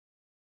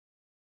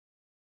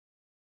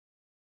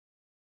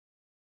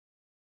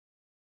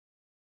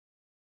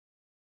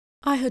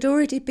I had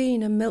already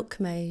been a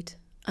milkmaid,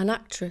 an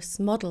actress,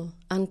 model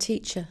and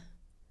teacher.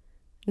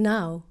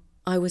 Now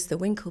I was the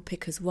winkle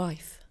picker's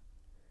wife.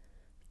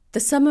 The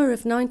summer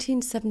of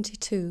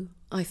 1972,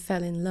 I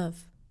fell in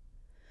love.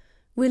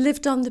 We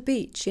lived on the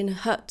beach in a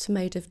hut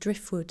made of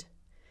driftwood.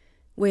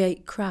 We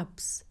ate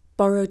crabs,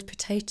 borrowed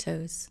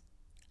potatoes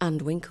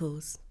and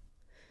winkles.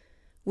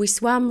 We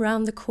swam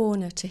round the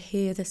corner to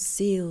hear the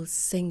seals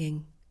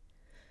singing.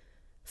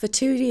 For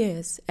 2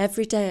 years,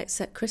 every day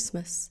except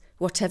Christmas,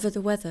 whatever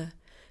the weather,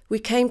 we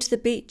came to the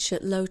beach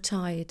at low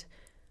tide,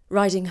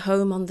 riding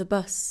home on the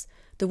bus,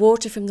 the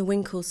water from the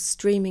winkles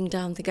streaming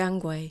down the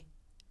gangway.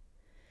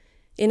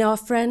 In our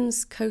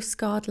friend's Coast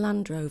Guard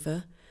Land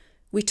Rover,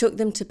 we took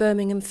them to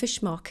Birmingham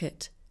Fish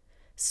Market,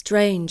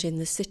 strange in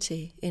the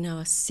city in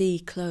our sea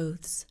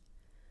clothes.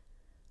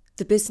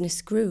 The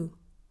business grew.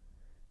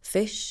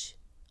 Fish,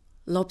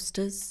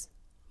 lobsters,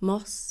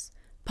 moss,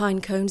 pine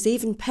cones,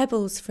 even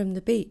pebbles from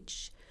the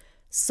beach,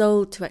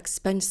 sold to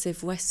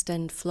expensive West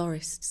End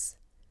florists.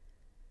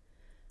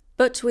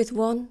 But with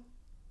 1,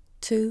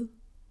 2,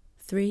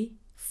 3,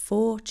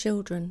 4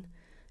 children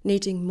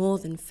needing more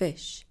than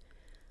fish,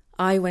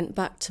 I went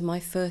back to my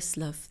first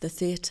love, the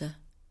theatre.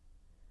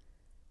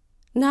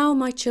 Now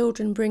my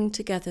children bring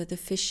together the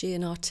fishy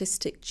and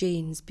artistic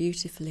genes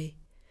beautifully,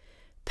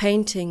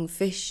 painting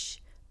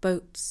fish,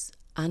 boats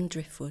and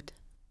driftwood.